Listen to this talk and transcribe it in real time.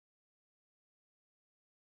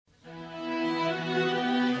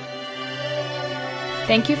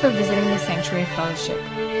Thank you for visiting the Sanctuary Fellowship.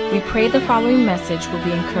 We pray the following message will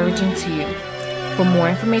be encouraging to you. For more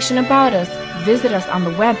information about us, visit us on the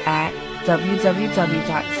web at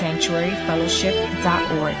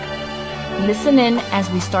www.sanctuaryfellowship.org. Listen in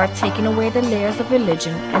as we start taking away the layers of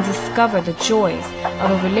religion and discover the joys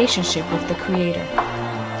of a relationship with the Creator.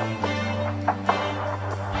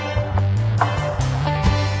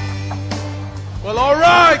 Well, all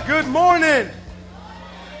right, good morning.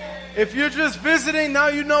 If you're just visiting, now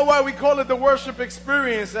you know why we call it the worship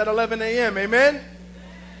experience at 11 a.m. Amen?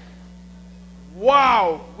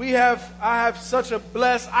 Wow, I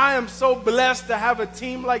am so blessed to have a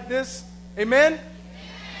team like this. Amen?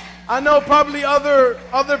 I know probably other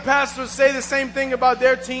pastors say the same thing about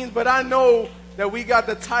their teams, but I know that we got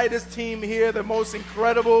the tightest team here, the most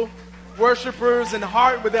incredible worshipers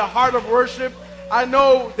with their heart of worship. I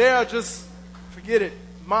know they are just, forget it,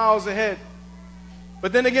 miles ahead.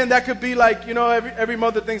 But then again, that could be like, every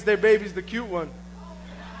mother thinks their baby's the cute one.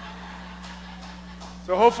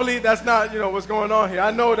 So hopefully that's not, what's going on here. I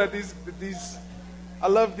know that I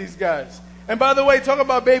love these guys. And by the way, talk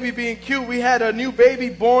about baby being cute. We had a new baby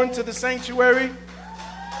born to the sanctuary.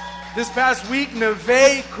 This past week,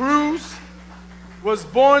 Neve Cruz was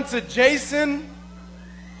born to Jason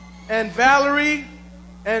and Valerie.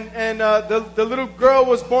 And the little girl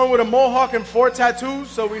was born with a mohawk and 4 tattoos,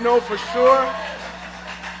 so we know for sure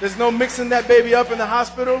there's no mixing that baby up in the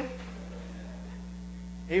hospital.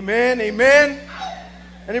 Amen, amen.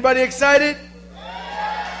 Anybody excited?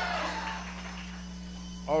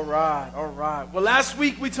 All right. Well, last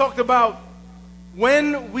week we talked about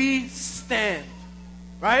when we stand,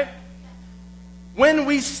 right? When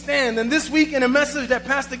we stand. And this week in a message that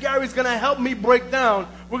Pastor Gary is going to help me break down,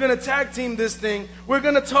 we're going to tag team this thing. We're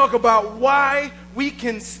going to talk about why we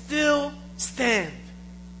can still stand.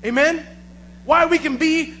 Amen? Why we can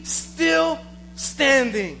be still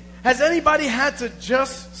standing. Has anybody had to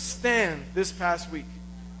just stand this past week?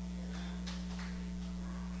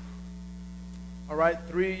 All right,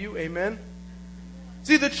 3 of you, amen.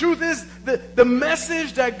 See, the truth is, the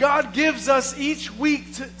message that God gives us each week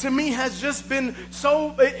to me has just been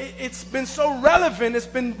it's been so relevant. It's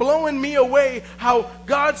been blowing me away how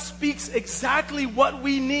God speaks exactly what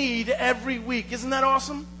we need every week. Isn't that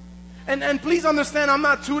awesome? And please understand, I'm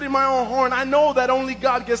not tooting my own horn. I know that only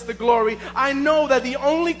God gets the glory. I know that the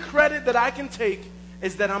only credit that I can take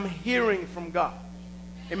is that I'm hearing from God.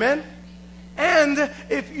 Amen? And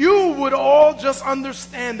if you would all just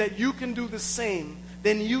understand that you can do the same,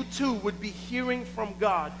 then you too would be hearing from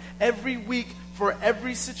God every week for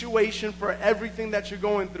every situation, for everything that you're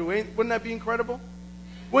going through. Wouldn't that be incredible?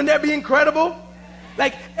 Wouldn't that be incredible?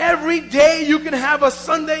 Like every day you can have a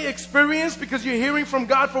Sunday experience because you're hearing from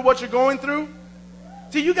God for what you're going through.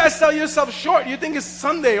 See, you guys sell yourself short. You think it's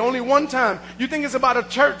Sunday only one time. You think it's about a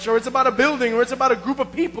church or it's about a building or it's about a group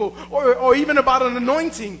of people or even about an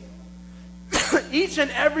anointing. Each and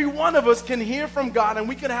every one of us can hear from God, and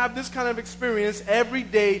we can have this kind of experience every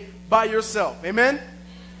day by yourself. Amen?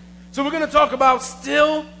 So we're going to talk about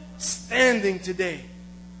still standing today.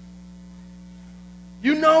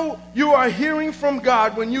 You know you are hearing from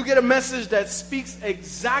God when you get a message that speaks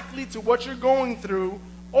exactly to what you're going through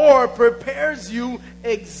or prepares you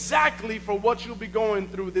exactly for what you'll be going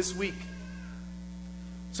through this week.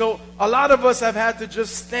 So a lot of us have had to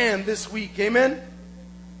just stand this week. Amen?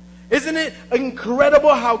 Isn't it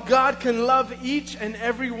incredible how God can love each and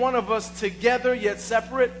every one of us together yet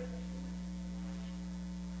separate?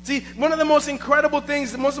 See, one of the most incredible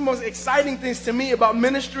things, the most exciting things to me about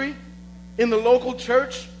ministry in the local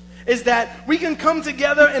church is that we can come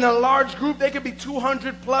together in a large group. They could be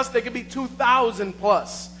 200 plus, they could be 2,000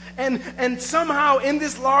 plus. And somehow in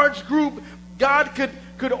this large group, God could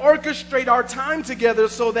orchestrate our time together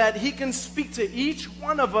so that He can speak to each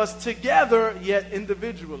one of us together yet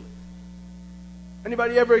individually.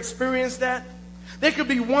 Anybody ever experienced that? There could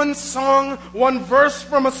be one song, one verse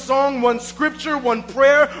from a song, one scripture, one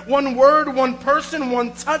prayer, one word, one person,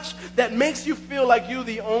 one touch that makes you feel like you're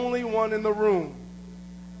the only one in the room.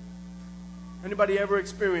 Anybody ever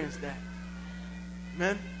experienced that?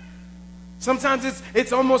 Man? Sometimes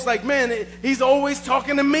it's almost like, man, he's always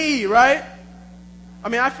talking to me, right? I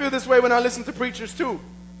mean, I feel this way when I listen to preachers too,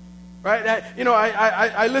 right?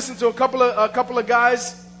 I listen to a couple of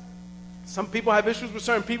guys. Some people have issues with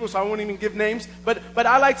certain people, so I won't even give names. But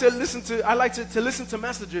I like to listen to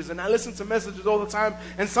messages, and I listen to messages all the time.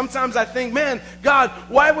 And sometimes I think, man, God,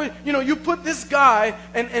 why would you put this guy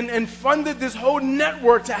and funded this whole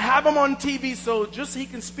network to have him on TV so just he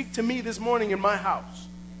can speak to me this morning in my house,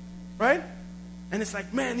 right? And it's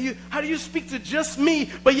like, man, how do you speak to just me,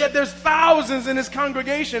 but yet there's thousands in his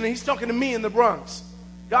congregation, and he's talking to me in the Bronx?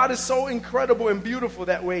 God is so incredible and beautiful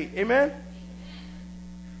that way. Amen?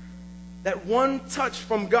 That one touch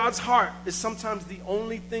from God's heart is sometimes the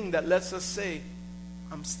only thing that lets us say,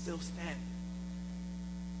 I'm still standing.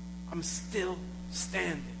 I'm still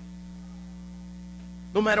standing.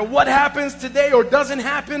 No matter what happens today or doesn't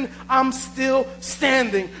happen, I'm still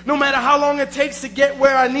standing. No matter how long it takes to get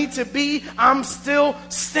where I need to be, I'm still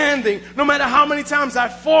standing. No matter how many times I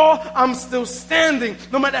fall, I'm still standing.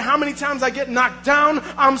 No matter how many times I get knocked down,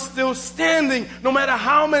 I'm still standing. No matter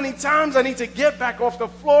how many times I need to get back off the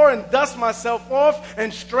floor and dust myself off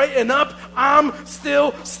and straighten up, I'm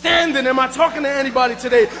still standing. Am I talking to anybody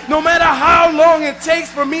today? No matter how long it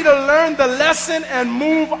takes for me to learn the lesson and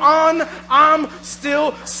move on, I'm still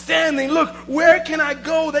standing. Look, where can I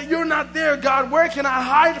go that you're not there, God? Where can I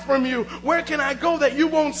hide from you? Where can I go that you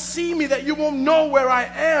won't see me, that you won't know where I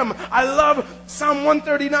am? I love Psalm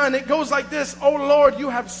 139. It goes like this: Oh Lord, you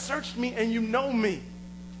have searched me and you know me.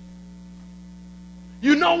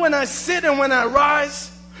 You know when I sit and when I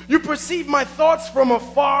rise. You perceive my thoughts from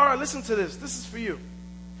afar. Listen to this. This is for you.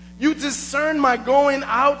 You discern my going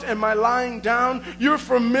out and my lying down. You're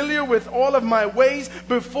familiar with all of my ways.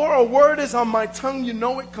 Before a word is on my tongue, you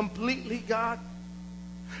know it completely, God.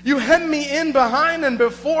 You hem me in behind and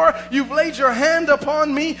before. You've laid your hand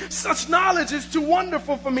upon me. Such knowledge is too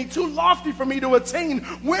wonderful for me, too lofty for me to attain.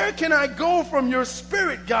 Where can I go from your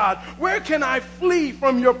spirit, God? Where can I flee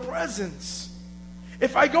from your presence?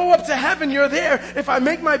 If I go up to heaven, you're there. If I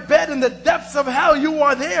make my bed in the depths of hell, you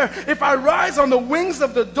are there. If I rise on the wings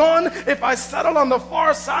of the dawn, if I settle on the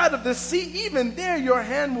far side of the sea, even there your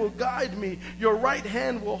hand will guide me. Your right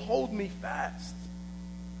hand will hold me fast.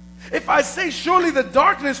 If I say surely the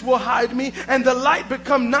darkness will hide me and the light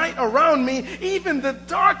become night around me, even the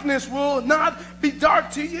darkness will not be dark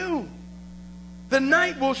to you. The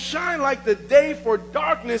night will shine like the day, for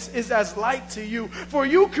darkness is as light to you. For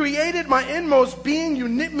you created my inmost being. You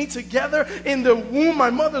knit me together in the womb, my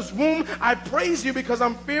mother's womb. I praise you because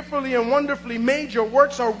I'm fearfully and wonderfully made. Your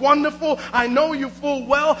works are wonderful. I know you full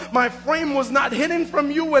well. My frame was not hidden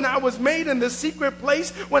from you when I was made in the secret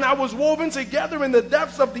place. When I was woven together in the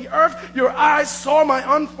depths of the earth, your eyes saw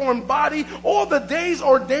my unformed body. All the days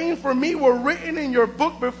ordained for me were written in your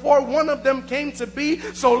book before one of them came to be.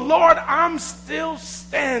 So Lord, I'm still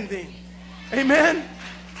standing. Amen.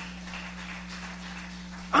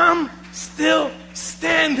 I'm still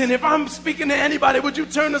standing. If I'm speaking to anybody, would you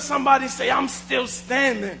turn to somebody and say, I'm still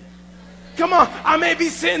standing? Come on, I may be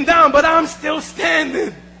sitting down, but I'm still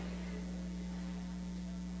standing.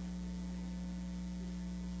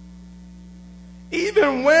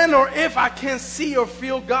 Even when or if I can't see or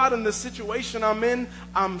feel God in the situation I'm in,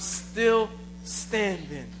 I'm still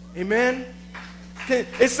standing. Amen.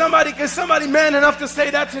 Is somebody man enough to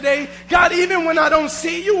say that today? God, even when I don't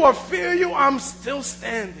see you or fear you, I'm still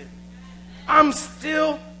standing. I'm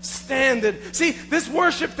still standing. See, this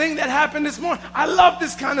worship thing that happened this morning, I love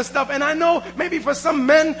this kind of stuff. And I know maybe for some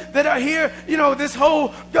men that are here, you know, this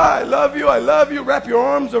whole, God, I love you, wrap your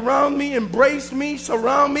arms around me, embrace me,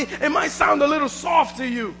 surround me. It might sound a little soft to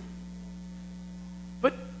you.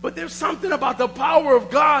 But there's something about the power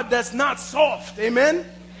of God that's not soft. Amen?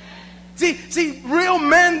 See, real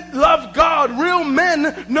men love God. Real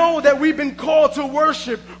men know that we've been called to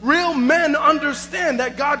worship. Real men understand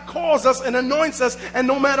that God calls us and anoints us, and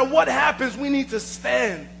no matter what happens, we need to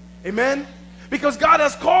stand. Amen? Because God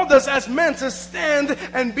has called us as men to stand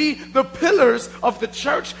and be the pillars of the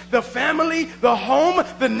church, the family, the home,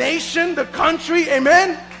 the nation, the country.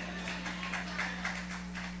 Amen?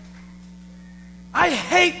 I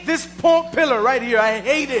hate this pillar right here. I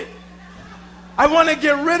hate it. I want to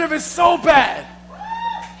get rid of it so bad.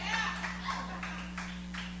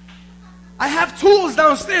 I have tools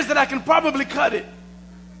downstairs that I can probably cut it.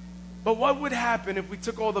 But what would happen if we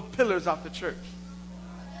took all the pillars out the church?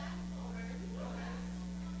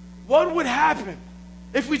 What would happen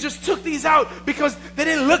if we just took these out because they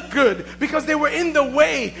didn't look good, because they were in the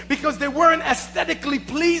way, because they weren't aesthetically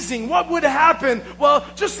pleasing? What would happen? Well,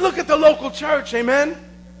 just look at the local church, amen?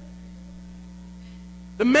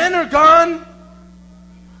 The men are gone.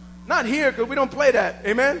 Not here, because we don't play that.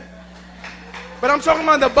 Amen? But I'm talking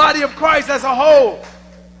about the body of Christ as a whole.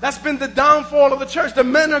 That's been the downfall of the church. The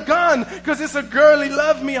men are gone because it's a girly,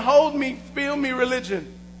 love me, hold me, feel me religion.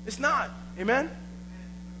 It's not. Amen?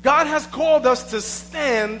 God has called us to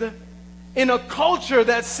stand in a culture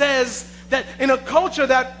that says, that in a culture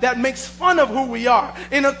that makes fun of who we are,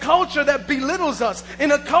 in a culture that belittles us,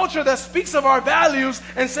 in a culture that speaks of our values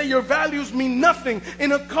and say your values mean nothing,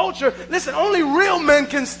 in a culture, listen, only real men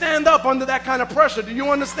can stand up under that kind of pressure. Do you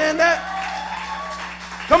understand that?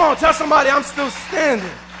 Come on, tell somebody I'm still standing.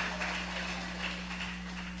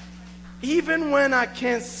 Even when I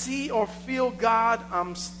can't see or feel God,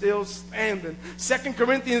 I'm still standing. 2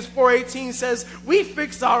 Corinthians 4:18 says, we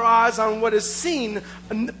fix our eyes on what is seen,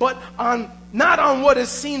 but not on what is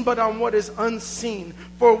seen, but on what is unseen.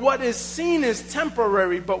 For what is seen is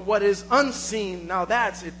temporary, but what is unseen, now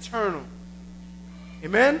that's eternal.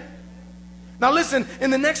 Amen? Now listen,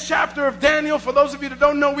 in the next chapter of Daniel, for those of you that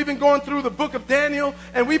don't know, we've been going through the book of Daniel,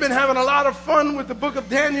 and we've been having a lot of fun with the book of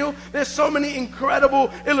Daniel. There's so many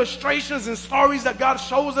incredible illustrations and stories that God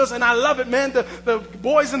shows us, and I love it, man. The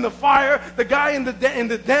boys in the fire, the guy in the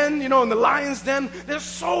den, you know, in the lion's den. There's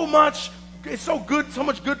so much, it's so good, so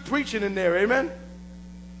much good preaching in there, amen?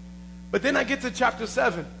 But then I get to chapter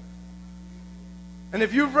 7. And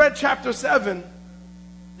if you've read chapter 7,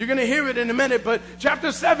 you're going to hear it in a minute, but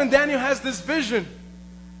chapter 7, Daniel has this vision.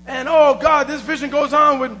 And oh God, this vision goes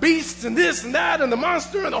on with beasts and this and that and the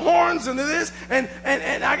monster and the horns and this. And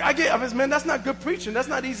I get, man, that's not good preaching. That's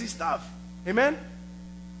not easy stuff. Amen?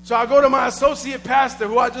 So I go to my associate pastor,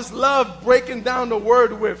 who I just love breaking down the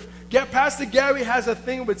word with. Pastor Gary has a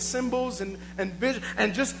thing with symbols and vision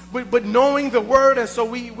and just but knowing the word. And so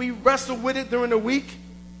we wrestle with it during the week.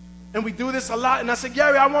 And we do this a lot. And I said,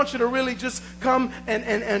 Gary, I want you to really just come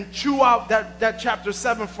and chew out that chapter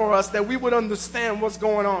 7 for us, that we would understand what's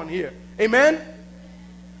going on here. Amen?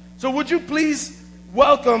 So would you please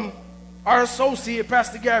welcome our associate,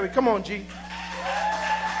 Pastor Gary. Come on, G.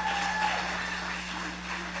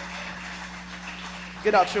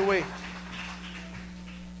 Get out your way.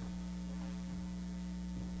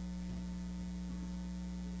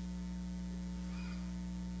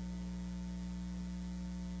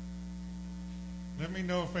 Let me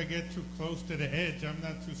know if I get too close to the edge. I'm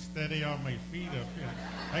not too steady on my feet up here.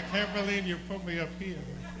 I can't believe you put me up here.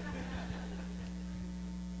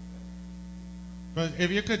 But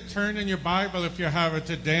if you could turn in your Bible, if you have it,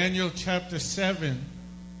 to Daniel chapter 7,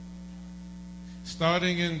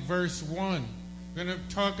 starting in verse 1. We're going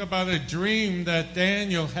to talk about a dream that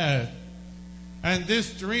Daniel had. And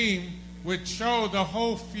this dream would show the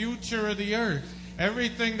whole future of the earth.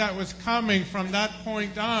 Everything that was coming from that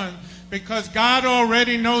point on, because God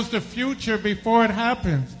already knows the future before it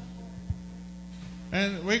happens.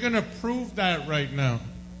 And we're going to prove that right now.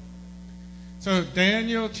 So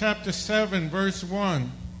Daniel chapter 7, verse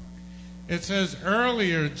 1. It says,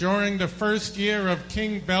 earlier, during the first year of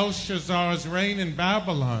King Belshazzar's reign in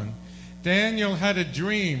Babylon, Daniel had a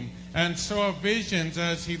dream and saw visions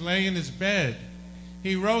as he lay in his bed.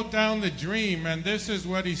 He wrote down the dream, and this is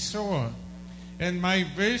what he saw. In my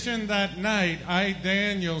vision that night, I,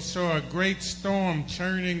 Daniel, saw a great storm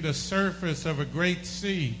churning the surface of a great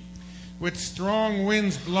sea, with strong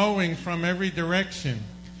winds blowing from every direction.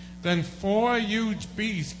 Then 4 huge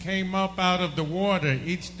beasts came up out of the water,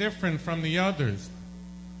 each different from the others.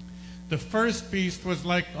 The first beast was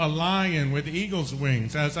like a lion with eagle's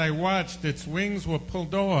wings. As I watched, its wings were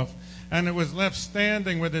pulled off, and it was left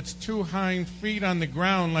standing with its 2 hind feet on the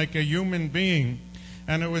ground like a human being.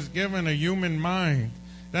 And it was given a human mind.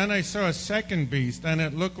 Then I saw a second beast, and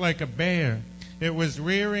it looked like a bear. It was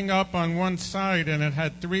rearing up on one side, and it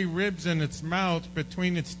had 3 ribs in its mouth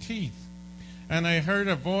between its teeth. And I heard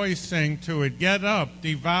a voice saying to it, get up,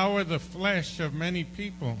 devour the flesh of many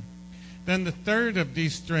people. Then the third of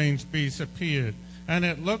these strange beasts appeared, and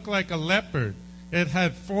it looked like a leopard. It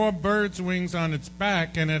had 4 birds' wings on its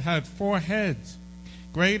back, and it had 4 heads.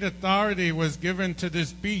 Great authority was given to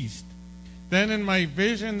this beast. Then in my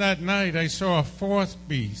vision that night I saw a 4th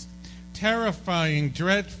beast, terrifying,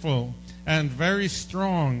 dreadful, and very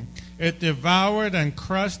strong. It devoured and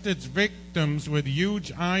crushed its victims with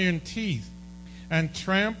huge iron teeth, and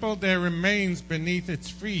trampled their remains beneath its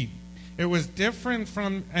feet. It was different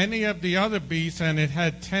from any of the other beasts, and it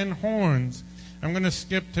had 10 horns. I'm going to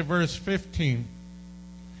skip to verse 15.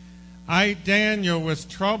 I, Daniel, was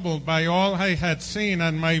troubled by all I had seen,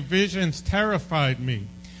 and my visions terrified me.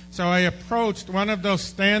 So I approached one of those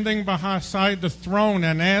standing beside the throne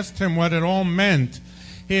and asked him what it all meant.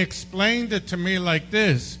 He explained it to me like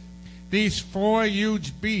this. These 4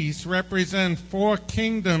 huge beasts represent 4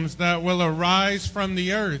 kingdoms that will arise from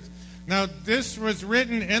the earth. Now, this was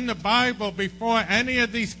written in the Bible before any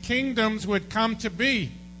of these kingdoms would come to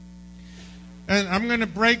be. And I'm going to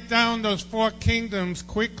break down those 4 kingdoms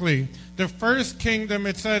quickly. The first kingdom,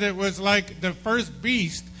 it said it was like the first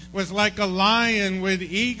beast was like a lion with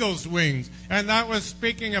eagle's wings. And that was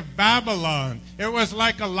speaking of Babylon. It was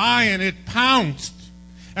like a lion. It pounced.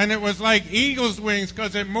 And it was like eagle's wings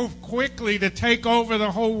because it moved quickly to take over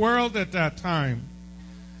the whole world at that time.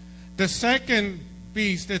 The second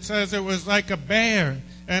beast, it says it was like a bear.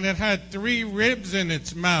 And it had 3 ribs in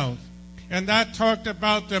its mouth. And that talked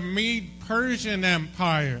about the Mede-Persian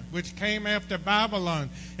Empire, which came after Babylon.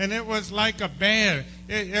 And it was like a bear.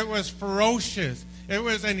 It was ferocious. It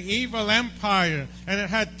was an evil empire. And it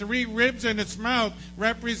had 3 ribs in its mouth,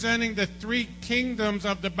 representing the 3 kingdoms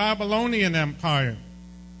of the Babylonian Empire.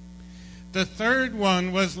 The third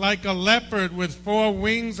one was like a leopard with 4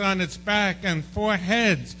 wings on its back and 4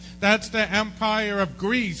 heads. That's the empire of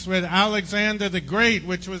Greece with Alexander the Great,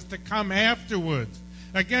 which was to come afterwards.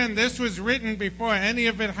 Again, this was written before any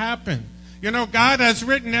of it happened. You know, God has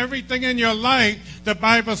written everything in your life, the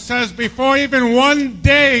Bible says, before even one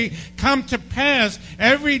day come to pass.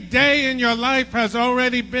 Every day in your life has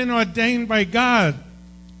already been ordained by God.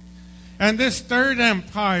 And this third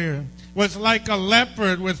empire was like a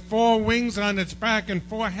leopard with 4 wings on its back and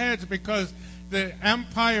 4 heads, because the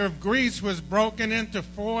empire of Greece was broken into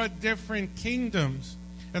 4 different kingdoms.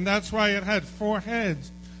 And that's why it had 4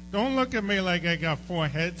 heads. Don't look at me like I got 4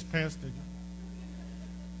 heads, Pastor.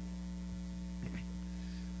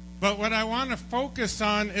 But what I want to focus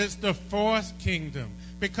on is the 4th kingdom,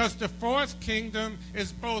 because the 4th kingdom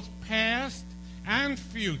is both past and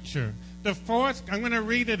future. The 4th, I'm going to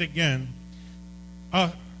read it again.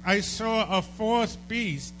 I saw a 4th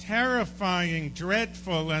beast, terrifying,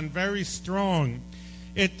 dreadful, and very strong.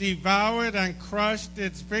 It devoured and crushed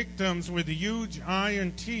its victims with huge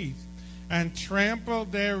iron teeth, and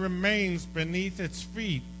trampled their remains beneath its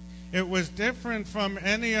feet. It was different from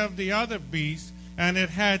any of the other beasts, and it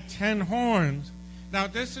had 10 horns. Now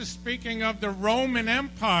this is speaking of the Roman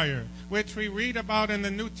Empire, which we read about in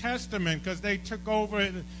the New Testament, because they took over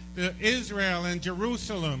Israel and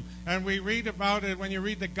Jerusalem. And we read about it when you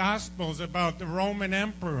read the Gospels about the Roman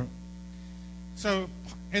emperor. So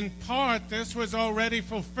in part, this was already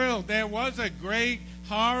fulfilled. There was a great,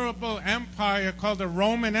 horrible empire called the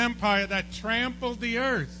Roman Empire that trampled the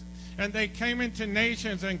earth. And they came into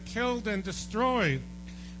nations and killed and destroyed.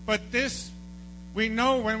 But this, we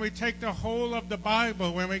know when we take the whole of the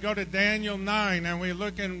Bible, when we go to Daniel 9 and we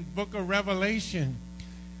look in the book of Revelation,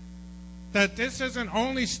 that this isn't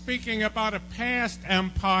only speaking about a past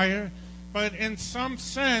empire, but in some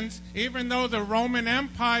sense, even though the Roman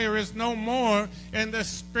Empire is no more, in the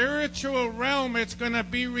spiritual realm, it's going to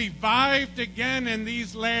be revived again in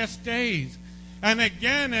these last days. And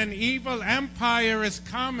again, an evil empire is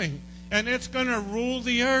coming, and it's going to rule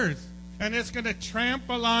the earth, and it's going to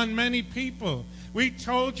trample on many people. We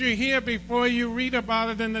told you here before you read about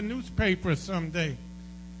it in the newspaper someday.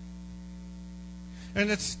 And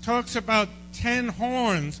it talks about 10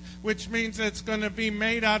 horns, which means it's going to be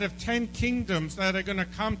made out of 10 kingdoms that are going to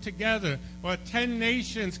come together, or 10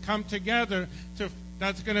 nations come together.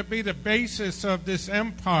 That's going to be the basis of this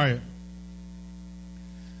empire.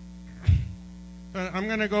 I'm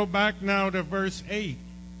going to go back now to verse 8.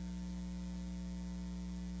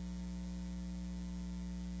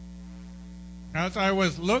 As I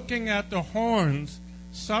was looking at the horns,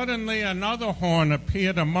 suddenly another horn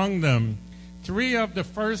appeared among them. 3 of the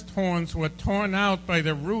first horns were torn out by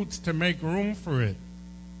the roots to make room for it.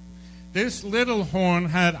 This little horn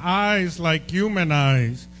had eyes like human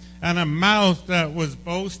eyes, and a mouth that was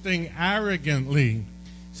boasting arrogantly.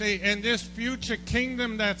 See, in this future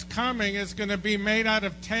kingdom that's coming, is going to be made out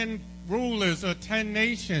of 10 rulers or 10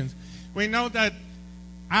 nations. We know that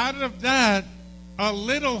out of that, a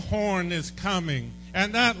little horn is coming.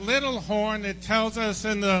 And that little horn, it tells us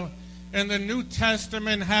in the New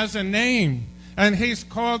Testament, has a name. And he's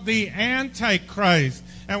called the Antichrist.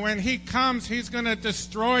 And when he comes, he's going to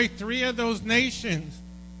destroy 3 of those nations.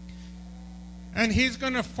 And he's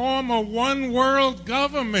going to form a one-world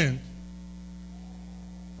government.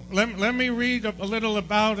 Let me read a little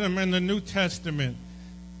about him in the New Testament.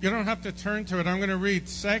 You don't have to turn to it. I'm going to read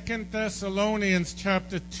 2 Thessalonians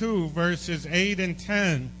chapter 2, verses 8 and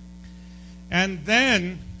 10. And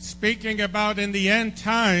then, speaking about in the end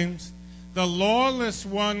times, the lawless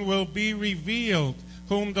one will be revealed,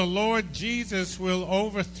 whom the Lord Jesus will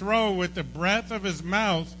overthrow with the breath of his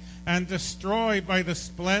mouth and destroy by the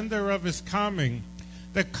splendor of his coming.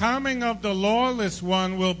 The coming of the lawless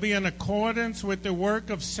one will be in accordance with the work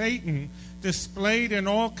of Satan, displayed in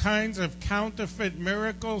all kinds of counterfeit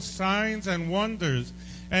miracles, signs, and wonders,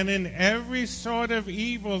 and in every sort of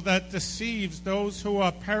evil that deceives those who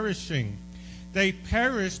are perishing. They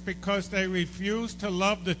perish because they refuse to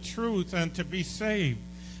love the truth and to be saved.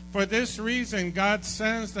 For this reason, God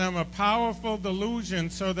sends them a powerful delusion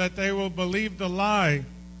so that they will believe the lie,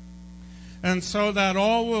 and so that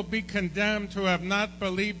all will be condemned who have not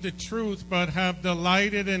believed the truth but have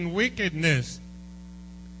delighted in wickedness.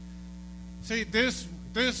 See, this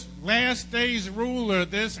this last days ruler,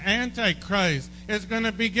 this Antichrist, is going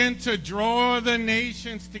to begin to draw the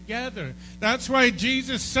nations together. That's why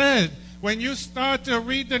Jesus said, when you start to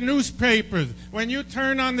read the newspapers, when you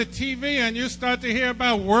turn on the TV and you start to hear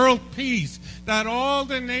about world peace, that all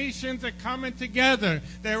the nations are coming together.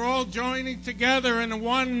 They're all joining together in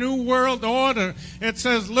one new world order. It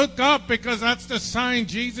says, look up, because that's the sign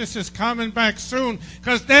Jesus is coming back soon.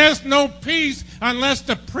 Because there's no peace unless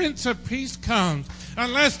the Prince of Peace comes.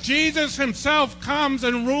 Unless Jesus himself comes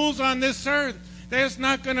and rules on this earth, there's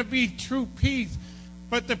not going to be true peace.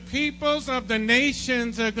 But the peoples of the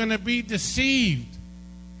nations are going to be deceived.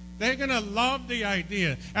 They're going to love the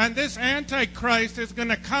idea. And this Antichrist is going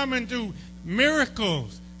to come and do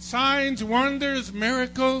miracles, signs, wonders,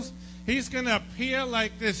 miracles. He's going to appear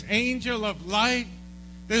like this angel of light,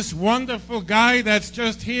 this wonderful guy that's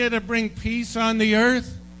just here to bring peace on the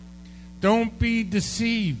earth. Don't be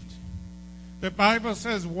deceived. The Bible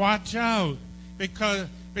says, watch out,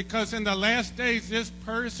 because in the last days, this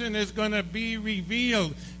person is going to be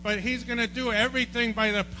revealed. But he's going to do everything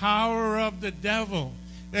by the power of the devil.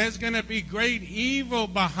 There's going to be great evil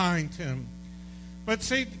behind him. But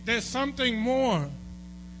see, there's something more.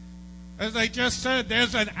 As I just said,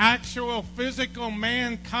 there's an actual physical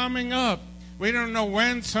man coming up. We don't know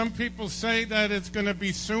when. Some people say that it's going to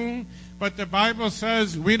be soon. But the Bible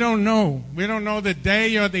says we don't know. We don't know the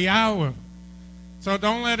day or the hour. So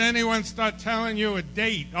don't let anyone start telling you a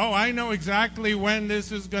date. Oh, I know exactly when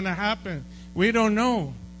this is going to happen. We don't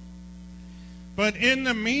know. But in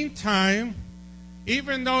the meantime,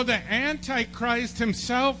 even though the Antichrist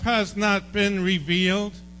himself has not been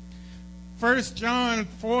revealed, 1 John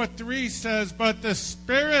 4:3 says, but the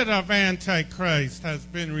spirit of Antichrist has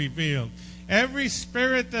been revealed. Every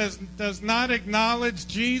spirit that does not acknowledge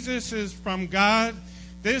Jesus is from God.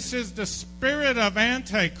 This is the spirit of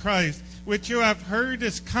Antichrist, which you have heard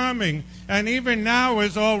is coming, and even now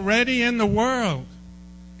is already in the world.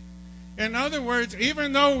 In other words,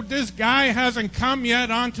 even though this guy hasn't come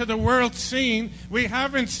yet onto the world scene, we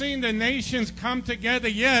haven't seen the nations come together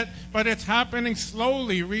yet, but it's happening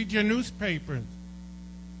slowly. Read your newspapers.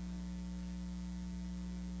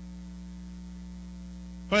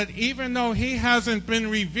 But even though he hasn't been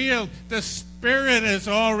revealed, the spirit is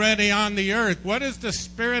already on the earth. What is the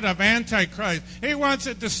spirit of Antichrist? He wants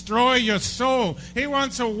to destroy your soul. He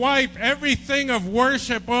wants to wipe everything of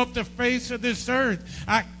worship off the face of this earth.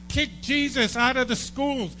 Kick Jesus out of the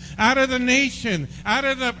schools, out of the nation, out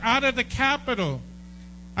of the capital.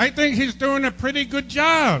 I think he's doing a pretty good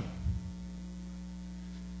job.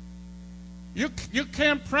 You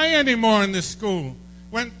can't pray anymore in the school.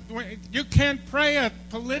 When you can't pray at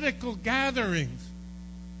political gatherings.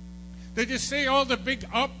 Did you see all the big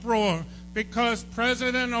uproar because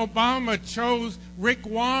President Obama chose Rick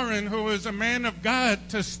Warren, who is a man of God,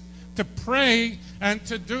 to pray and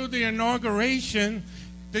to do the inauguration?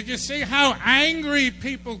 Did you see how angry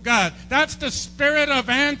people got? That's the spirit of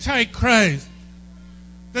Antichrist.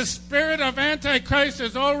 The spirit of Antichrist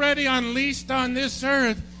is already unleashed on this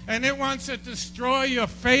earth, and it wants to destroy your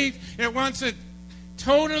faith. It wants to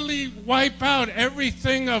totally wipe out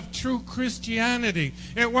everything of true Christianity.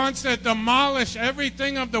 It wants to demolish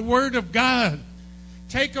everything of the Word of God.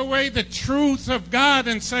 Take away the truth of God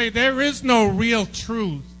and say there is no real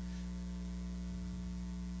truth.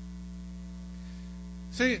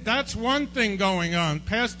 See, that's one thing going on.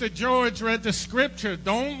 Pastor George read the scripture.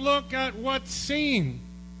 Don't look at what's seen.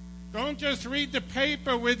 Don't just read the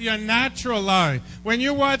paper with your natural eye. When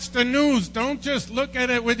you watch the news, don't just look at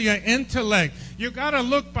it with your intellect. You got to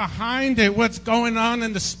look behind it, what's going on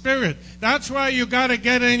in the spirit. That's why you got to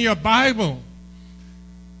get in your Bible.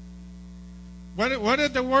 What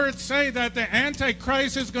did the word say? That the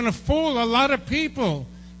Antichrist is going to fool a lot of people.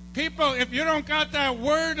 People, if you don't got that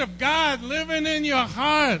Word of God living in your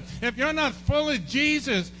heart, if you're not full of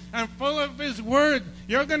Jesus and full of His Word,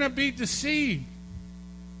 you're going to be deceived.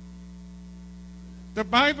 The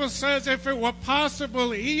Bible says if it were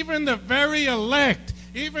possible, even the very elect,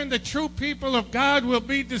 even the true people of God will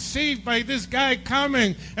be deceived by this guy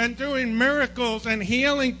coming and doing miracles and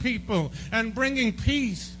healing people and bringing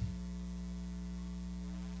peace.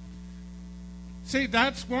 See,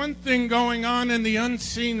 that's one thing going on in the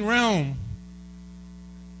unseen realm.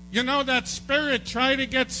 You know, that spirit tried to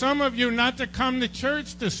get some of you not to come to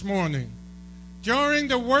church this morning. During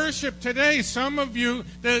the worship today, some of you,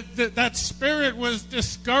 that spirit was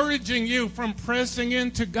discouraging you from pressing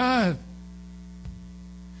into God.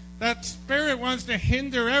 That spirit wants to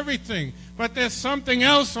hinder everything. But there's something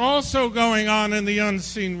else also going on in the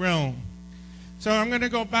unseen realm. So I'm going to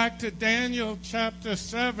go back to Daniel chapter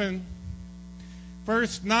 7.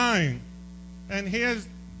 Verse 9, And here's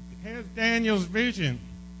Daniel's vision.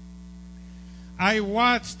 I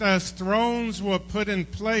watched as thrones were put in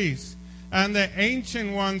place, and the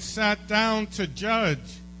Ancient One sat down to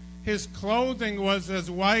judge. His clothing was as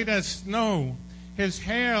white as snow, his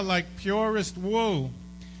hair like purest wool.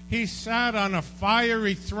 He sat on a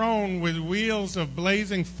fiery throne with wheels of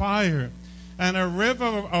blazing fire, and a river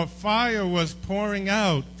of fire was pouring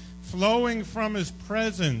out, flowing from his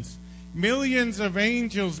presence. Millions of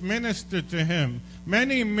angels ministered to him.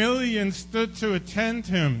 Many millions stood to attend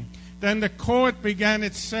him. Then the court began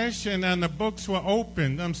its session, and the books were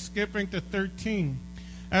opened. I'm skipping to 13.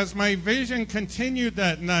 As my vision continued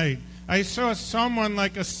that night, I saw someone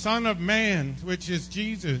like a son of man, which is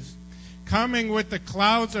Jesus, coming with the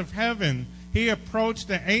clouds of heaven. He approached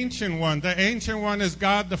the Ancient One. The Ancient One is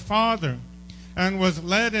God the Father, and was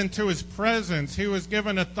led into his presence. He was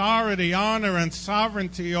given authority, honor, and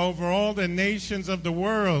sovereignty over all the nations of the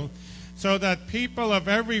world, so that people of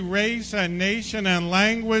every race and nation and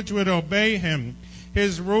language would obey him.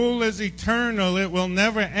 His rule is eternal. It will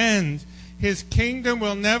never end. His kingdom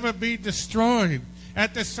will never be destroyed.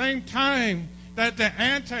 At the same time that the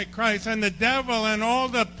Antichrist and the devil and all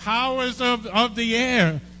the powers of the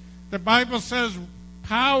air, the Bible says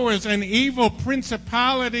powers and evil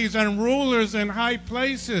principalities and rulers in high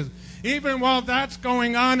places, even while that's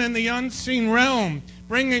going on in the unseen realm,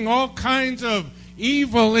 bringing all kinds of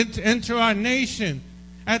evil into our nation.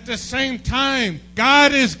 At the same time,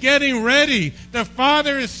 God is getting ready. The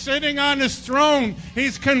Father is sitting on his throne.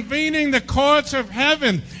 He's convening the courts of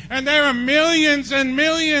heaven. And there are millions and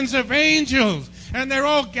millions of angels. And they're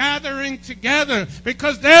all gathering together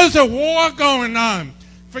because there's a war going on.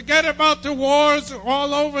 Forget about the wars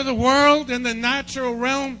all over the world in the natural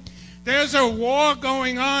realm. There's a war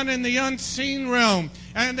going on in the unseen realm.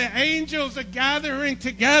 And the angels are gathering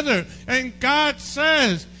together. And God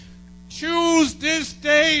says, choose this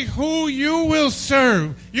day who you will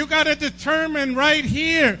serve. You got to determine right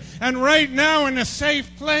here and right now in a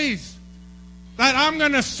safe place that I'm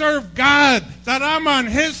going to serve God, that I'm on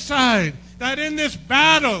his side, that in this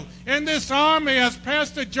battle, in this army, as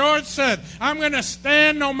Pastor George said, I'm going to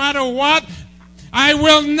stand no matter what. I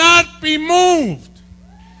will not be moved.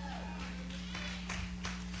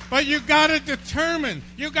 But you got to determine.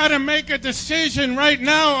 You got to make a decision right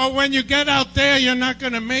now, or when you get out there, you're not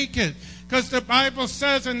going to make it. Because the Bible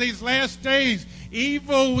says in these last days,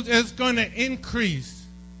 evil is going to increase.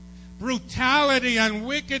 Brutality and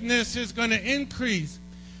wickedness is going to increase.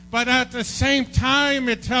 But at the same time,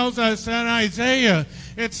 it tells us in Isaiah,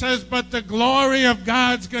 it says, but the glory of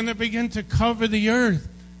God's going to begin to cover the earth.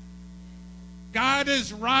 God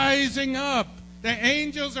is rising up. The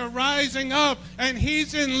angels are rising up, and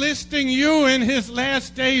he's enlisting you in his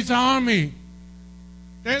last days army.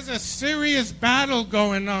 There's a serious battle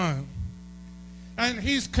going on. And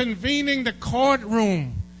he's convening the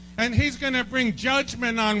courtroom, and he's going to bring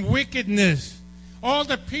judgment on wickedness. All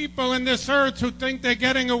the people in this earth who think they're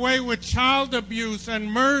getting away with child abuse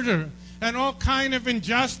and murder and all kind of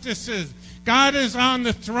injustices. God is on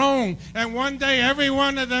the throne, and one day every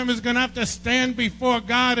one of them is going to have to stand before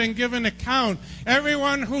God and give an account.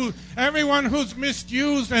 Everyone who's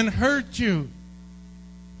misused and hurt you.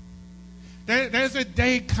 There's a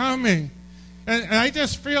day coming. And I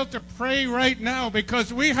just feel to pray right now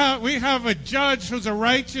because we have a judge who's a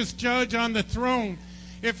righteous judge on the throne.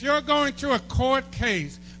 If you're going through a court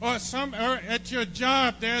case or at your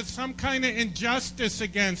job there's some kind of injustice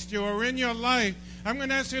against you or in your life, I'm going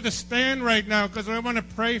to ask you to stand right now because I want to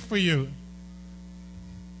pray for you.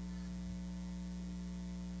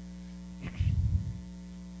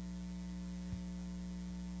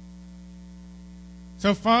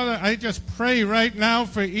 So, Father, I just pray right now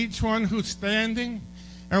for each one who's standing.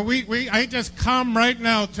 And I just come right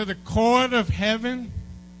now to the court of heaven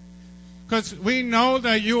because we know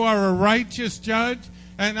that you are a righteous judge.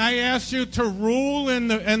 And I ask you to rule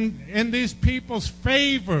in these people's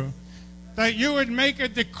favor. That you would make a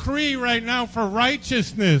decree right now for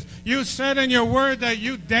righteousness. You said in your word that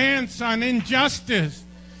you dance on injustice.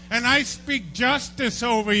 And I speak justice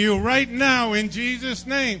over you right now in Jesus'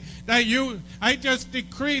 name. I just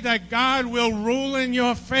decree that God will rule in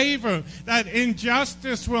your favor. That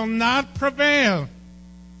injustice will not prevail.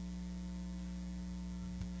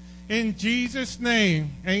 In Jesus'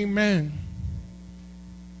 name, amen.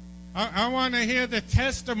 I want to hear the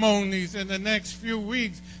testimonies in the next few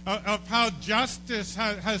weeks of how justice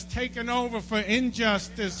has taken over for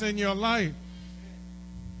injustice in your life.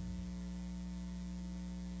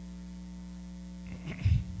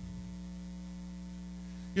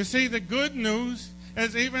 You see, the good news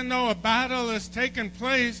is even though a battle is taking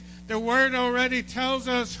place, the Word already tells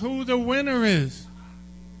us who the winner is.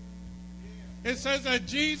 It says that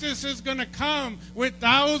Jesus is going to come with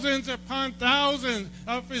thousands upon thousands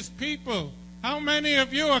of his people. How many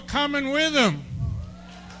of you are coming with him?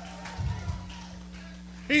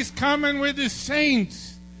 He's coming with his saints.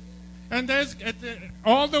 And there's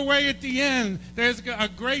all the way at the end, there's a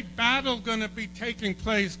great battle going to be taking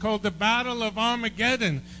place called the Battle of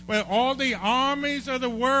Armageddon, where all the armies of the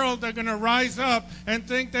world are going to rise up and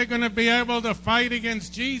think they're going to be able to fight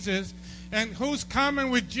against Jesus. And who's coming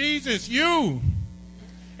with Jesus? You.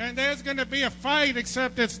 And there's going to be a fight,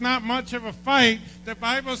 except it's not much of a fight. The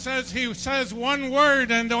Bible says he says one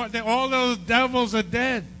word and all those devils are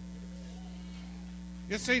dead.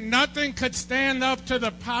 You see, nothing could stand up to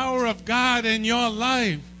the power of God in your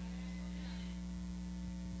life.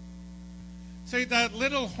 See, that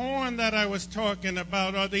little horn that I was talking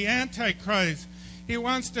about, or the Antichrist, he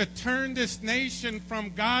wants to turn this nation from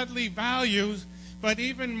godly values, but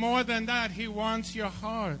even more than that, he wants your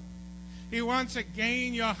heart. He wants to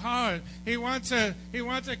gain your heart. He wants to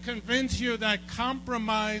convince you that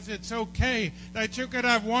compromise, it's okay. That you could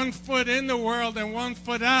have 1 foot in the world and 1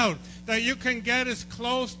 foot out. That you can get as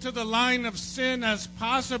close to the line of sin as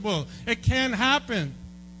possible. It can happen.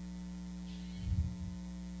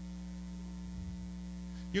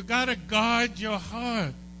 You got to guard your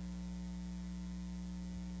heart.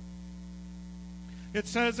 It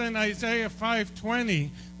says in Isaiah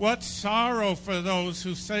 5:20, what sorrow for those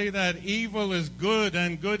who say that evil is good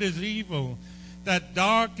and good is evil, that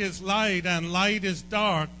dark is light and light is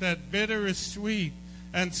dark, that bitter is sweet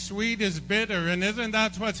and sweet is bitter. And isn't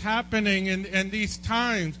that what's happening in these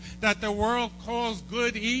times, that the world calls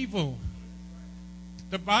good evil?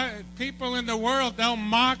 People in the world, they'll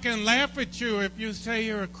mock and laugh at you if you say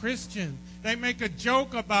you're a Christian. They make a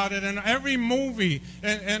joke about it in every movie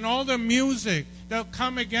and all the music. They'll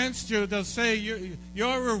come against you. They'll say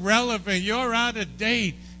you're irrelevant. You're out of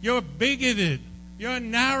date. You're bigoted. You're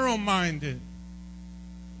narrow-minded.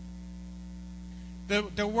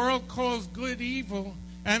 The world calls good evil,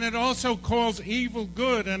 and it also calls evil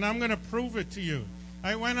good, and I'm going to prove it to you.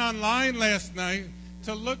 I went online last night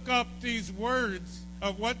to look up these words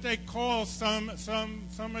of what they call some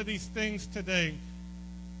of these things today.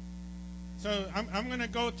 So I'm going to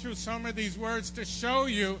go through some of these words to show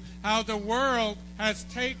you how the world has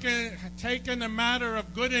taken the matter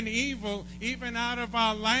of good and evil even out of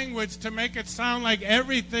our language to make it sound like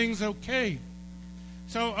everything's okay.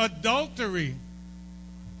 So adultery.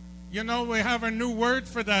 You know, we have a new word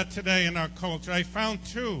for that today in our culture. I found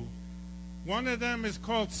 2. One of them is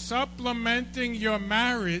called supplementing your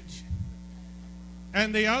marriage,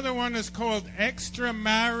 and the other one is called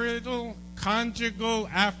extramarital conjugal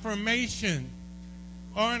affirmation.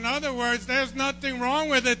 Or in other words, there's nothing wrong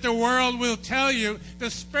with it, the world will tell you. The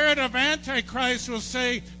spirit of Antichrist will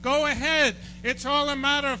say, go ahead. It's all a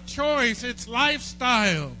matter of choice. It's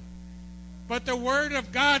lifestyle. But the Word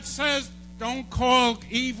of God says, don't call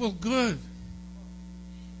evil good.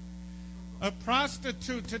 A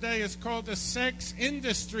prostitute today is called a sex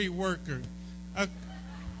industry worker.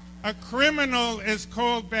 A criminal is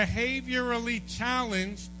called behaviorally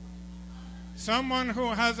challenged. Someone who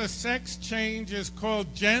has a sex change is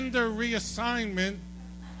called gender reassignment.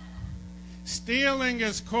 Stealing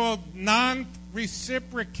is called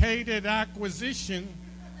non-reciprocated acquisition.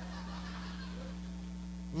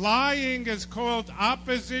 Lying is called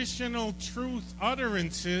oppositional truth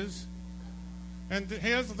utterances. And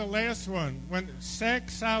here's the last one. When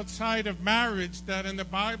sex outside of marriage, that in the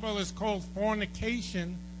Bible is called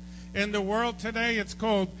fornication, in the world today it's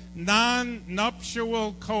called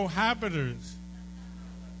non-nuptial cohabitors.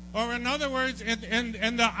 Or in other words, in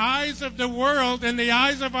the eyes of the world, in the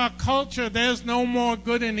eyes of our culture, there's no more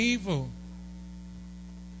good and evil.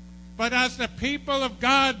 But as the people of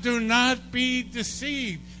God, do not be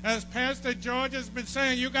deceived. As Pastor George has been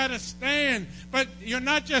saying, you got to stand. But you're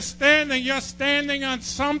not just standing, you're standing on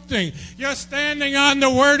something. You're standing on the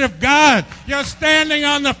Word of God. You're standing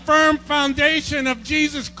on the firm foundation of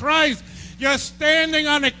Jesus Christ. You're standing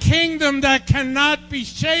on a kingdom that cannot be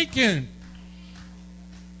shaken.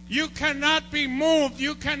 You cannot be moved.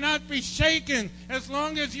 You cannot be shaken as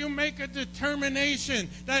long as you make a determination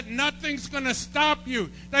that nothing's going to stop you,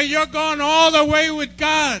 that you're going all the way with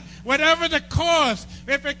God, whatever the cost.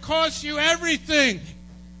 If it costs you everything,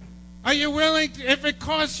 are you willing to, if it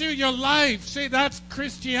costs you your life? See, that's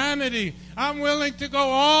Christianity. I'm willing to go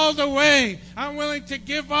all the way. I'm willing to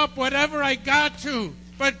give up whatever I got to,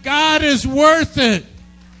 but God is worth it.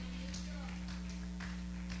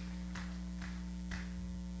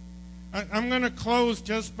 I'm going to close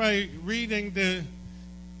just by reading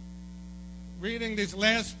reading these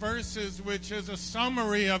last verses, which is a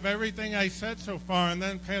summary of everything I said so far, and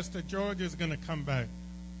then Pastor George is going to come back.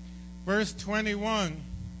 Verse 21,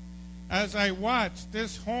 as I watched,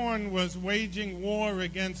 this horn was waging war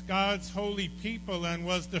against God's holy people and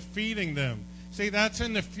was defeating them. See, that's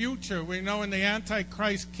in the future. We know in the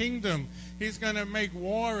Antichrist kingdom, he's going to make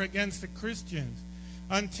war against the Christians.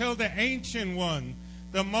 Until the Ancient One,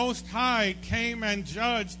 the Most High, came and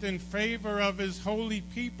judged in favor of his holy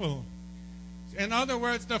people. In other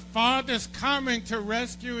words, the Father's coming to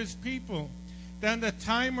rescue his people. Then the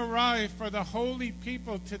time arrived for the holy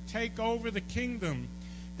people to take over the kingdom.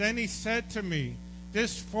 Then he said to me,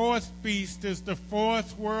 this fourth beast is the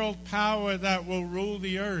fourth world power that will rule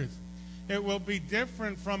the earth. It will be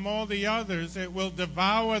different from all the others. It will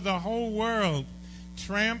devour the whole world,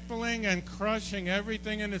 trampling and crushing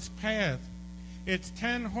everything in its path. Its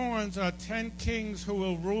 10 horns are 10 kings who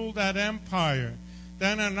will rule that empire.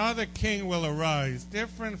 Then another king will arise,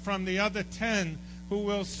 different from the other 10, who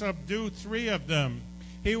will subdue 3 of them.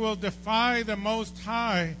 He will defy the Most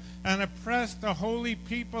High and oppress the holy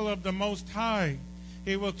people of the Most High.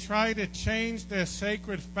 He will try to change their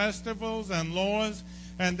sacred festivals and laws,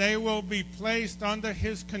 and they will be placed under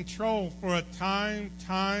his control for a time,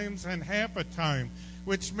 times, and half a time,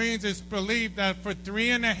 which means it's believed that for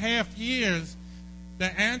 3.5 years,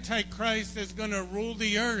 the Antichrist is going to rule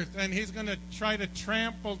the earth, and he's going to try to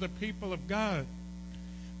trample the people of God.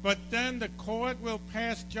 But then the court will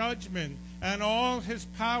pass judgment, and all his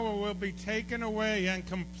power will be taken away and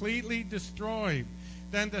completely destroyed.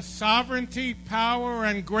 Then the sovereignty, power,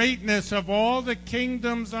 and greatness of all the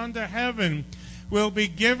kingdoms under heaven will be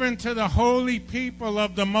given to the holy people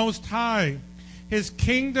of the Most High. His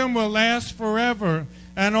kingdom will last forever,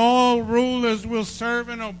 and all rulers will serve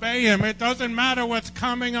and obey him. It doesn't matter what's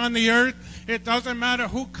coming on the earth. It doesn't matter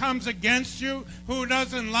who comes against you, who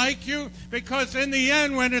doesn't like you, because in the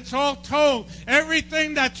end, when it's all told,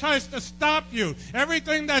 everything that tries to stop you,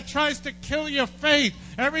 everything that tries to kill your faith,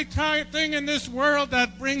 everything in this world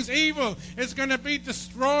that brings evil is going to be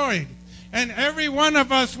destroyed. And every one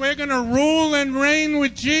of us, we're going to rule and reign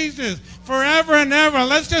with Jesus forever and ever.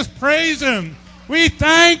 Let's just praise him. We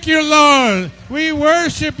thank you, Lord. We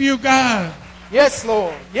worship you, God. Yes,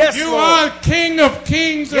 Lord. Yes, you Lord. are King of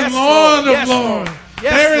kings and Yes, Lord of yes, lords. Lord.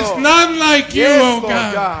 Yes, there is Lord. none like you, yes, oh Lord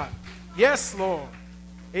God. Yes, Lord.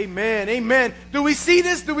 Amen. Amen. Do we see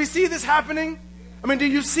this? Do we see this happening? I mean, do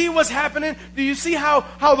you see what's happening? Do you see how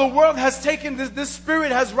the world has taken this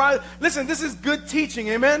spirit has rise? Listen, this is good teaching.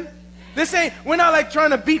 Amen. We're not like trying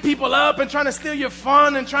to beat people up and trying to steal your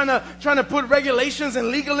fun and trying to put regulations and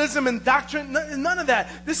legalism and doctrine. None of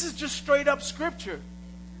that. This is just straight up scripture.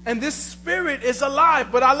 And this spirit is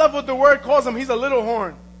alive. But I love what the word calls him. He's a little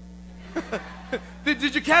horn.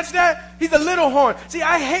 Did you catch that? He's a little horn. See,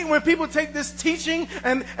 I hate when people take this teaching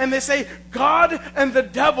and they say God and the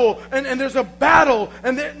devil and there's a battle.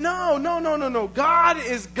 And no. God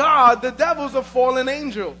is God. The devil's a fallen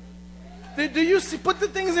angel. Do you see? Put the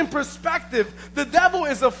things in perspective. The devil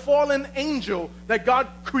is a fallen angel that God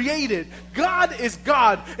created. God is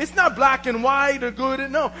God. It's not black and white or good.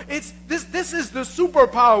 No, it's this is the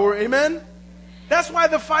superpower. Amen. That's why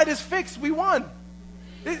the fight is fixed. We won.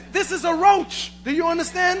 This is a roach. Do you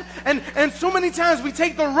understand? And so many times we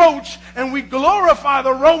take the roach and we glorify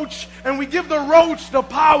the roach and we give the roach the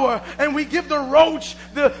power and we give the roach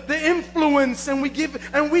the influence and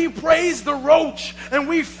we praise the roach and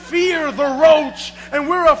we fear the roach and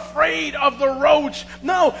we're afraid of the roach.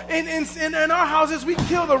 No, in our houses we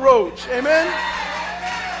kill the roach. Amen?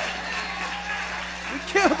 We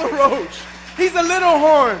kill the roach. He's a little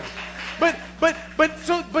horn.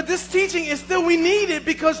 But this teaching is still, we need it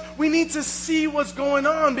because we need to see what's going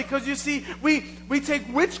on. Because you see, we take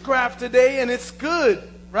witchcraft today and it's good,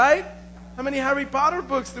 right? How many Harry Potter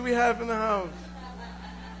books do we have in the house?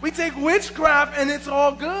 We take witchcraft and it's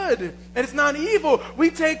all good. And it's not evil.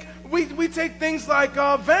 We take things like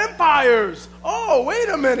vampires. Oh, wait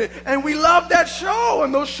a minute. And we love that show.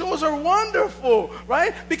 And those shows are wonderful,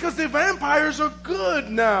 right? Because the vampires are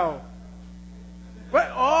good now. Right?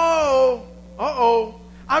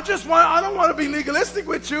 I don't want to be legalistic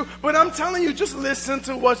with you, but I'm telling you, just listen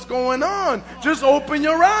to what's going on. Just open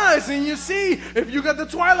your eyes and you see. If you got the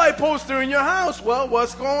Twilight poster in your house, well,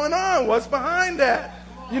 what's going on? What's behind that?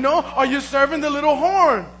 You know, are you serving the little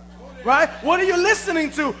horn? Right? What are you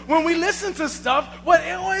listening to? When we listen to stuff,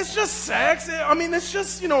 it's just sex. I mean, it's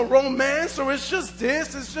just, romance, or it's just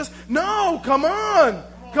this. It's just, no, come on.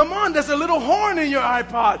 Come on, there's a little horn in your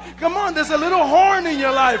iPod. Come on, there's a little horn in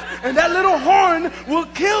your life. And that little horn will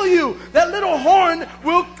kill you. That little horn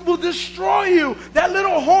will destroy you. That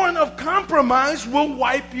little horn of compromise will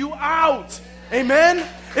wipe you out. Amen?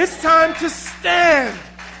 It's time to stand.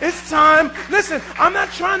 It's time. Listen, I'm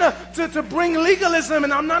not trying to bring legalism,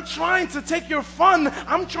 and I'm not trying to take your fun.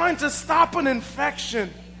 I'm trying to stop an infection.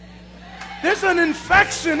 There's an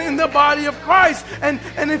infection in the body of Christ. And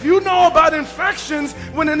if you know about infections,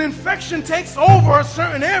 when an infection takes over a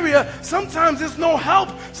certain area, sometimes there's no help.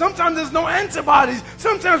 Sometimes there's no antibodies.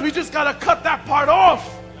 Sometimes we just got to cut that part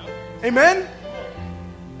off. Amen?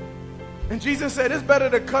 And Jesus said, it's better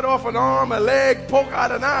to cut off an arm, a leg, poke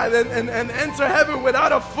out an eye, and enter heaven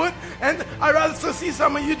without a foot. And I'd rather see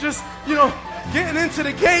some of you just, getting into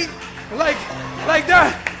the gate like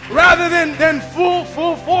that, rather than full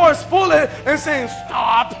force, pull it, and saying,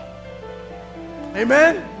 stop.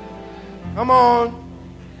 Amen? Come on.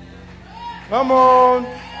 Come on.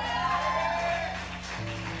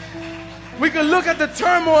 We can look at the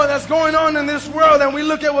turmoil that's going on in this world, and we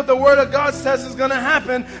look at what the Word of God says is going to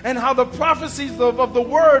happen and how the prophecies of the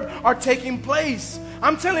Word are taking place.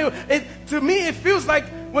 I'm telling you, to me, it feels like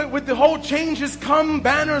with the whole changes come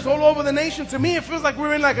banners all over the nation, to me, it feels like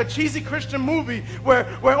we're in like a cheesy Christian movie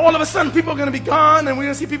where all of a sudden people are going to be gone and we're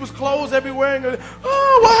going to see people's clothes everywhere and go,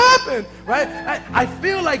 oh, what happened? Right? I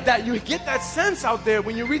feel like that. You get that sense out there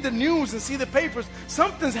when you read the news and see the papers.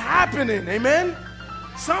 Something's happening. Amen?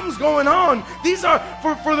 Something's going on. These are,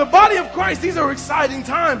 for the body of Christ, these are exciting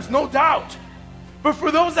times, no doubt. But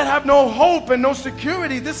for those that have no hope and no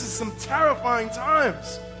security, this is some terrifying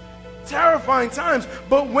times. Terrifying times.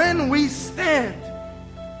 But when we stand,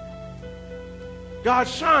 God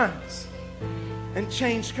shines and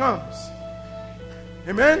change comes.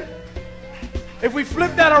 Amen? If we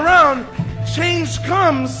flip that around, change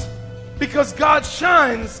comes because God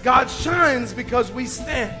shines. God shines because we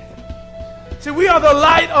stand. See, we are the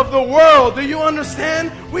light of the world. Do you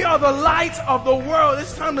understand? We are the light of the world.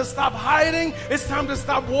 It's time to stop hiding. It's time to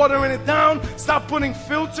stop watering it down. Stop putting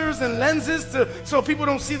filters and lenses so people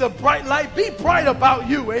don't see the bright light. Be bright about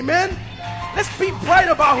you. Amen? Let's be bright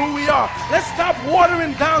about who we are. Let's stop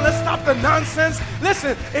watering down. Let's stop the nonsense.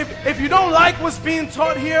 Listen, if you don't like what's being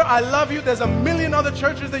taught here, I love you. There's a million other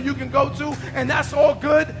churches that you can go to, and that's all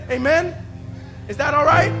good. Amen? Is that all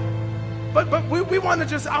right? But we want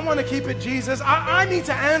to I want to keep it Jesus. I need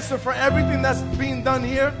to answer for everything that's being done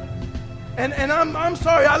here. And I'm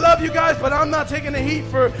sorry, I love you guys, but I'm not taking the heat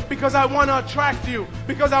because I want to attract you,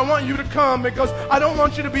 because I want you to come, because I don't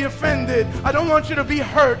want you to be offended. I don't want you to be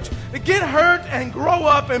hurt. Get hurt and grow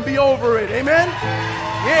up and be over it. Amen?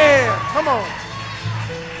 Yeah, come on.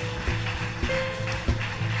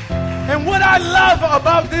 And what I love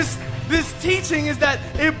about this teaching is that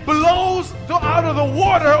it blows out of the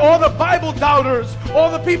water all the Bible doubters,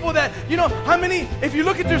 all the people that, how many, if you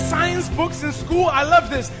look at your science books in school, I love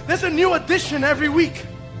this, there's a new edition every week.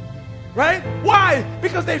 Right? Why?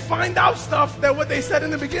 Because they find out stuff that what they said in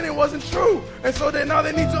the beginning wasn't true. And so now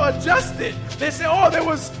they need to adjust it. They say, oh, there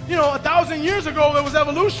was, 1,000 years ago there was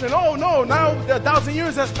evolution. Oh, no, now 1,000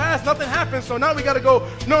 years has passed, nothing happened. So now we got to go,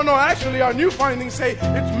 no, actually our new findings say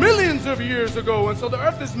it's millions of years ago. And so the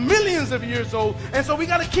earth is millions of years old. And so we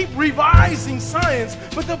got to keep revising science.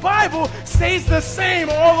 But the Bible stays the same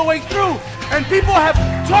all the way through. And people have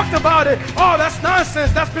talked about it. Oh, that's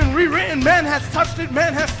nonsense. That's been rewritten. Man has touched it.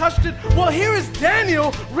 Man has touched it. Well, here is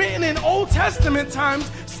Daniel, written in Old Testament times,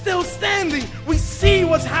 still standing. We see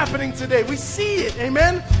what's happening today. We see it.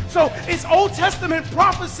 Amen? So it's Old Testament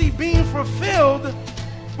prophecy being fulfilled,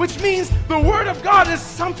 which means the Word of God is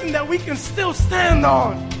something that we can still stand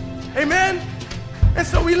on. Amen? And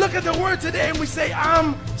so we look at the Word today and we say,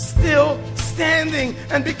 I'm still standing.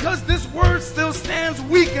 And because this Word still stands,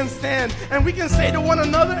 we can stand. And we can say to one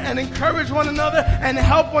another and encourage one another and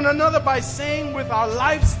help one another by saying with our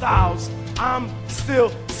lifestyles, I'm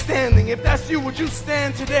still standing. If that's you, would you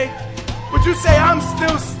stand today? Would you say, I'm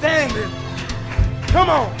still standing? Come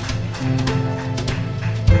on.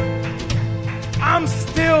 I'm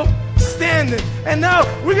still standing. And now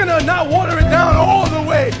we're going to not water it down all the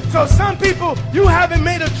way. So some people, you haven't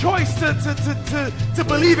made a choice to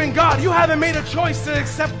believe in God. You haven't made a choice to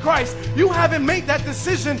accept Christ. You haven't made that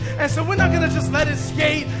decision. And so we're not going to just let it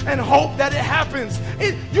skate and hope that it happens.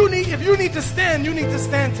 If you need to stand, you need to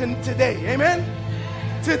stand today. Amen?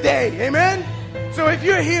 Today. Amen? So if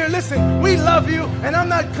you're here, listen, we love you. And I'm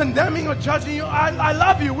not condemning or judging you. I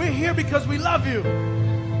love you. We're here because we love you.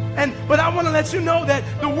 But I want to let you know that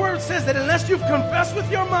the Word says that unless you've confessed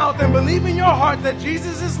with your mouth and believe in your heart that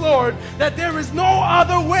Jesus is Lord, that there is no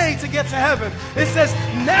other way to get to heaven. It says,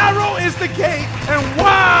 narrow is the gate and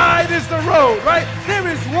wide is the road, right? There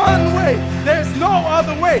is one way. There's no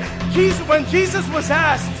other way. When Jesus was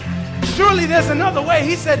asked, surely there's another way,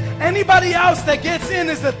 he said, anybody else that gets in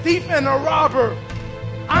is a thief and a robber.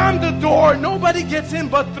 I'm the door. Nobody gets in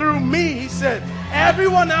but through me, he said.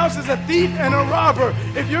 Everyone else is a thief and a robber.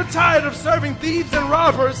 If you're tired of serving thieves and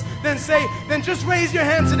robbers, then just raise your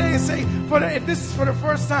hand today and say, if this is for the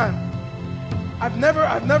first time, I've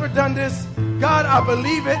never done this. God, I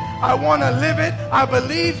believe it. I want to live it. I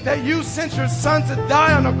believe that you sent your son to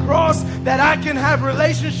die on a cross, that I can have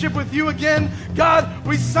relationship with you again. God,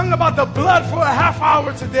 we sung about the blood for a half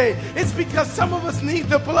hour today. It's because some of us need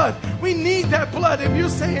the blood. We need that blood. If you're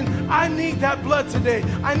saying, I need that blood today,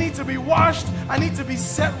 I need to be washed, I need to be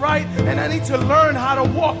set right, and I need to learn how to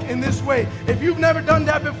walk in this way. If you've never done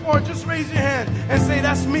that before, just raise your hand and say,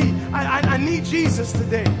 that's me. I need Jesus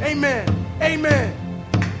today. Amen. Amen.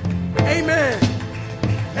 Amen.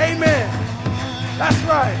 Amen. That's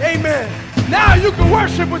right. Amen. Now you can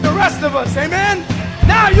worship with the rest of us. Amen.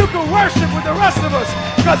 Now you can worship with the rest of us.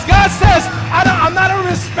 Because God says, I'm not a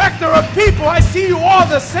respecter of people. I see you all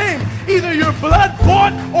the same. Either you're blood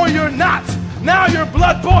bought or you're not. Now you're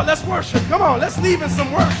blood bought. Let's worship. Come on. Let's leave in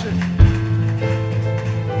some worship.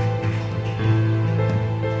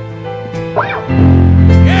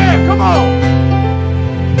 Yeah, come on.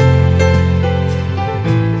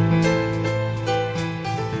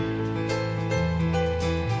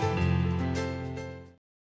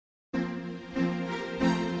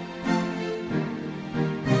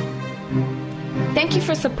 Thank you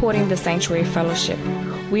for supporting the Sanctuary Fellowship.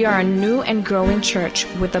 We are a new and growing church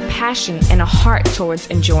with a passion and a heart towards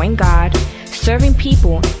enjoying God, serving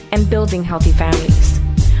people, and building healthy families.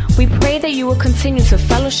 We pray that you will continue to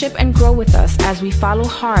fellowship and grow with us as we follow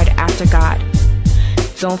hard after God.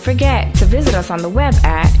 Don't forget to visit us on the web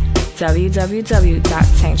at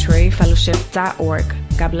www.sanctuaryfellowship.org.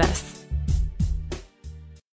 God bless.